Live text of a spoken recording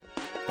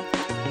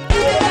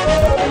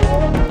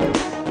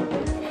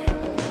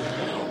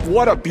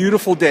What a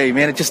beautiful day,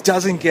 man. It just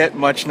doesn't get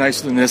much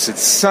nicer than this.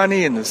 It's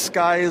sunny and the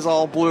sky is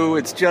all blue.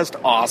 It's just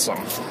awesome.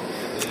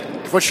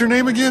 What's your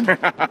name again?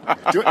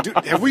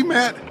 Have we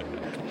met?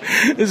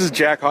 This is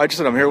Jack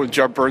Hodgson. I'm here with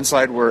Judd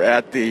Burnside. We're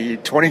at the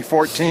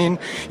 2014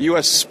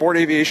 U.S. Sport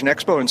Aviation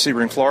Expo in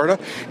Sebring, Florida.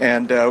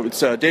 And it's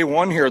day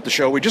one here at the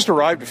show. We just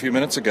arrived a few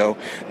minutes ago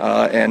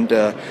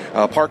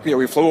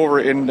we flew over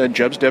in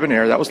Jeb's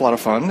Debonair. That was a lot of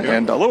fun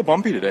and a little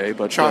bumpy today.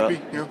 But choppy,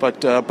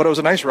 but it was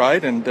a nice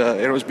ride and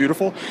it was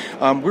beautiful.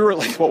 We were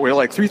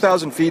like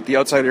 3,000 feet. The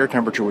outside air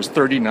temperature was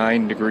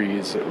 39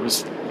 degrees. It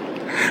was...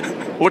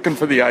 looking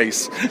for the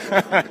ice.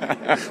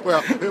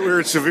 Well, we were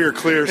in severe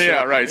clear. So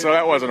yeah, right. So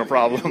that wasn't a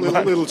problem.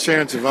 Little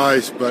chance of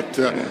ice, but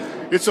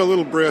it's a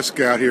little brisk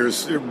out here.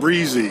 It's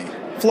breezy.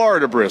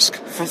 Florida brisk.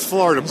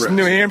 Florida brisk.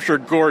 New Hampshire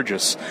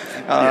gorgeous.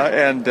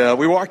 And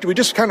we walked. We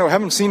just kind of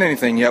haven't seen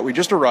anything yet. We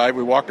just arrived.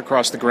 We walked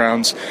across the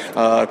grounds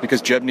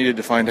because Jeb needed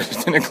to find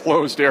an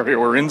enclosed area.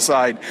 We're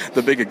inside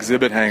the big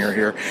exhibit hangar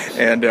here,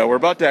 and we're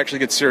about to actually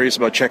get serious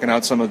about checking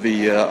out some of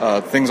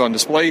the things on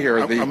display here.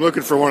 I'm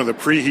looking for one of the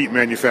preheat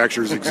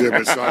manufacturers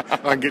exhibits so I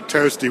can get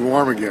toasty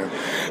warm again.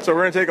 So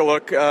we're going to take a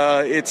look.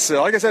 It's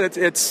like I said.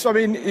 It's. I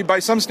mean, by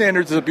some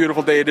standards, it's a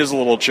beautiful day. It is a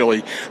little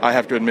chilly. I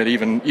have to admit,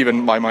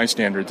 even by my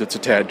standards, it's a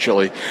tad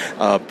chilly.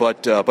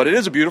 But it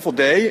is a beautiful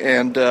day,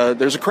 and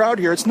there's a crowd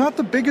here. It's not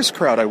the biggest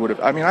crowd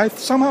I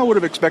somehow would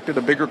have expected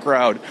a bigger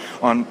crowd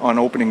on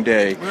opening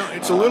day. Well,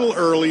 it's a little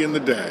early in the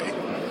day.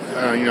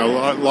 A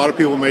lot of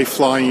people may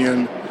fly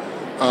in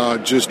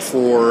just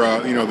for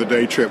the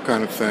day trip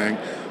kind of thing.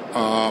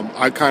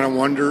 I kind of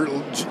wonder,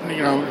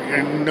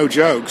 and no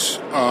jokes,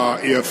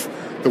 if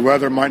the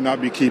weather might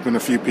not be keeping a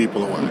few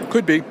people away.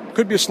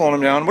 Could be slowing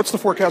them down. What's the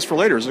forecast for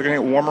later? Is it going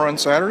to get warmer on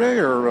Saturday?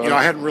 Or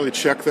I hadn't really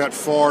checked that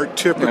far.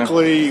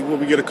 Typically, when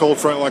we get a cold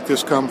front like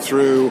this come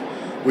through,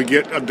 we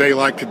get a day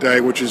like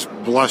today, which is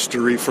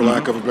blustery, for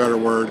lack of a better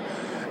word,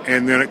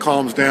 and then it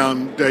calms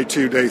down day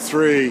 2, day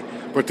 3.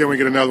 But then we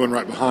get another one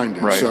right behind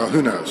it, so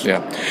who knows? Yeah.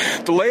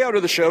 The layout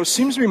of the show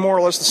seems to be more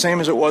or less the same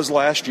as it was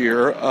last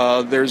year.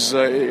 There's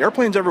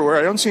airplanes everywhere.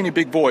 I don't see any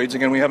big voids.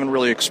 Again, we haven't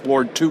really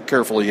explored too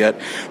carefully yet,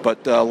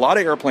 but a lot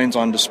of airplanes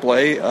on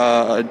display.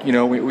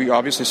 We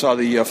obviously saw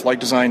the flight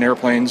design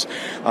airplanes.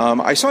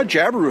 I saw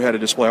Jabiru had a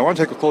display. I want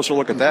to take a closer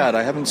look at that.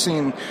 I haven't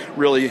seen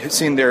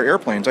their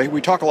airplanes.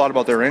 We talk a lot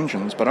about their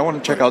engines, but I want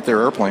to check out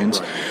their airplanes.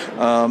 Right.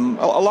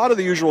 A lot of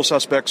the usual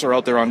suspects are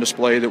out there on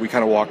display that we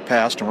kind of walked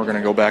past, and we're going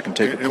to go back and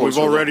take a closer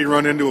look. Already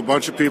run into a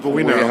bunch of people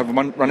we know. We have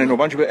run into a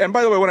bunch of it. And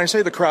by the way, when I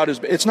say the crowd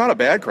it's not a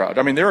bad crowd.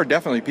 I mean, there are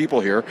definitely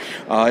people here.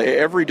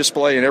 Every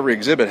display and every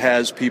exhibit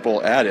has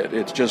people at it.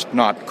 It's just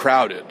not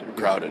crowded.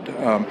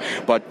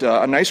 But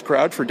a nice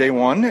crowd for day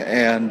one.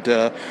 And,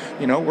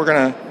 we're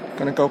going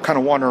to go kind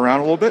of wander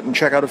around a little bit and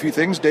check out a few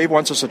things. Dave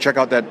wants us to check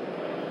out that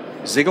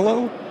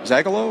Zagalo,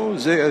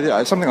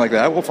 something like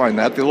that. We'll find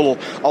that. The little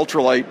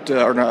ultralight,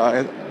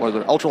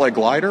 ultralight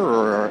glider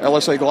or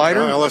LSA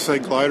glider?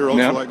 LSA glider,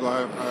 ultralight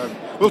glider.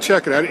 We'll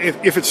check it out.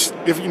 If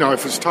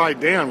it's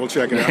tied down, we'll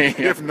check it out.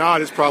 If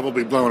not, it's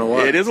probably blown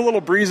away. It is a little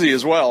breezy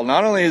as well.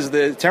 Not only is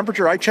the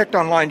temperature, I checked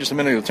online just a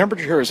minute ago, the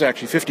temperature here is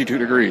actually 52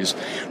 degrees,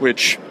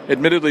 which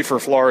admittedly for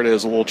Florida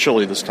is a little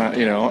chilly this time,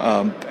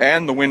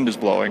 and the wind is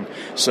blowing.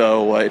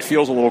 So it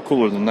feels a little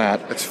cooler than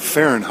that. That's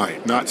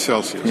Fahrenheit, not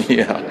Celsius.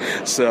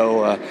 Yeah.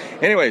 So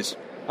anyways,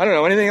 I don't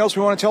know. Anything else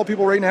we want to tell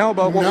people right now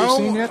about what we've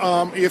seen yet?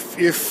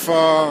 If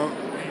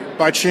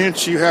by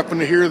chance you happen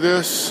to hear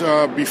this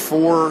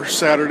before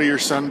Saturday or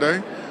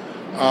Sunday,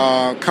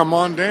 come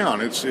on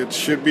down. It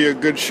should be a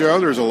good show.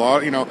 There's a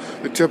lot,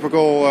 the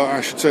typical,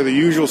 the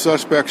usual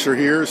suspects are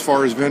here as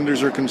far as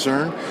vendors are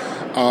concerned.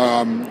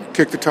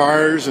 Kick the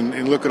tires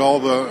and look at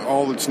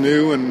all that's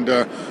new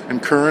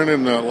and current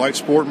in the light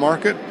sport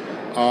market.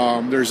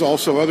 There's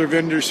also other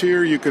vendors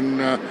here you can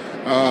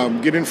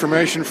get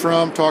information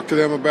from, talk to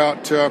them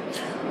about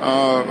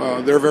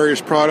their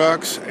various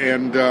products,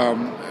 and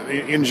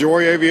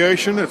enjoy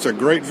aviation. It's a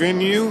great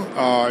venue.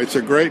 It's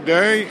a great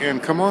day,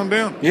 and come on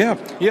down. Yeah.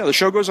 The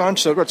show goes on.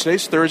 So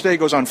today's Thursday. It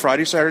goes on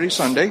Friday, Saturday,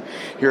 Sunday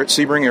here at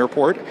Sebring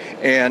Airport,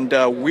 and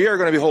we are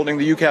going to be holding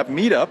the UCAP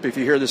meetup. If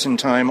you hear this in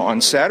time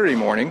on Saturday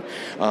morning,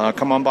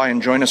 come on by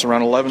and join us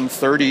around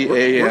 11:30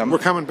 a.m. We're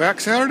coming back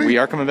Saturday. We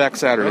are coming back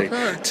Saturday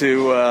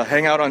to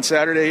hang out on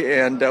Saturday,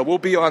 and we'll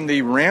be on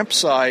the ramp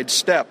side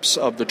steps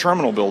of the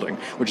terminal building,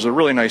 which is a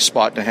really nice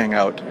spot to hang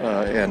out.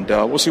 And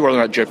we'll see whether or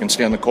not Jeff can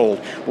stand the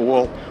cold.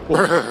 But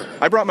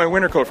I brought my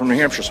winter coat from New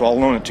Hampshire, so I'll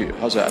loan it to you.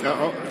 How's that?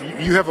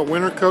 You have a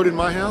winter coat in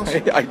my house?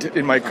 I did,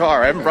 in my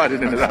car. I haven't brought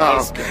it into the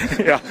house.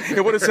 Okay. Yeah,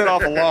 it would have set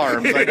off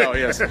alarms. I know,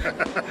 yes.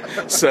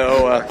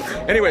 So,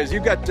 anyways,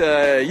 you've got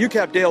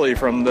UCAP Daily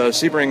from the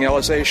Sebring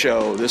LSA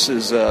show. This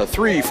is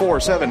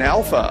 347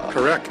 Alpha.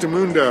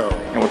 Correctamundo.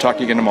 And we'll talk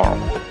to you again tomorrow.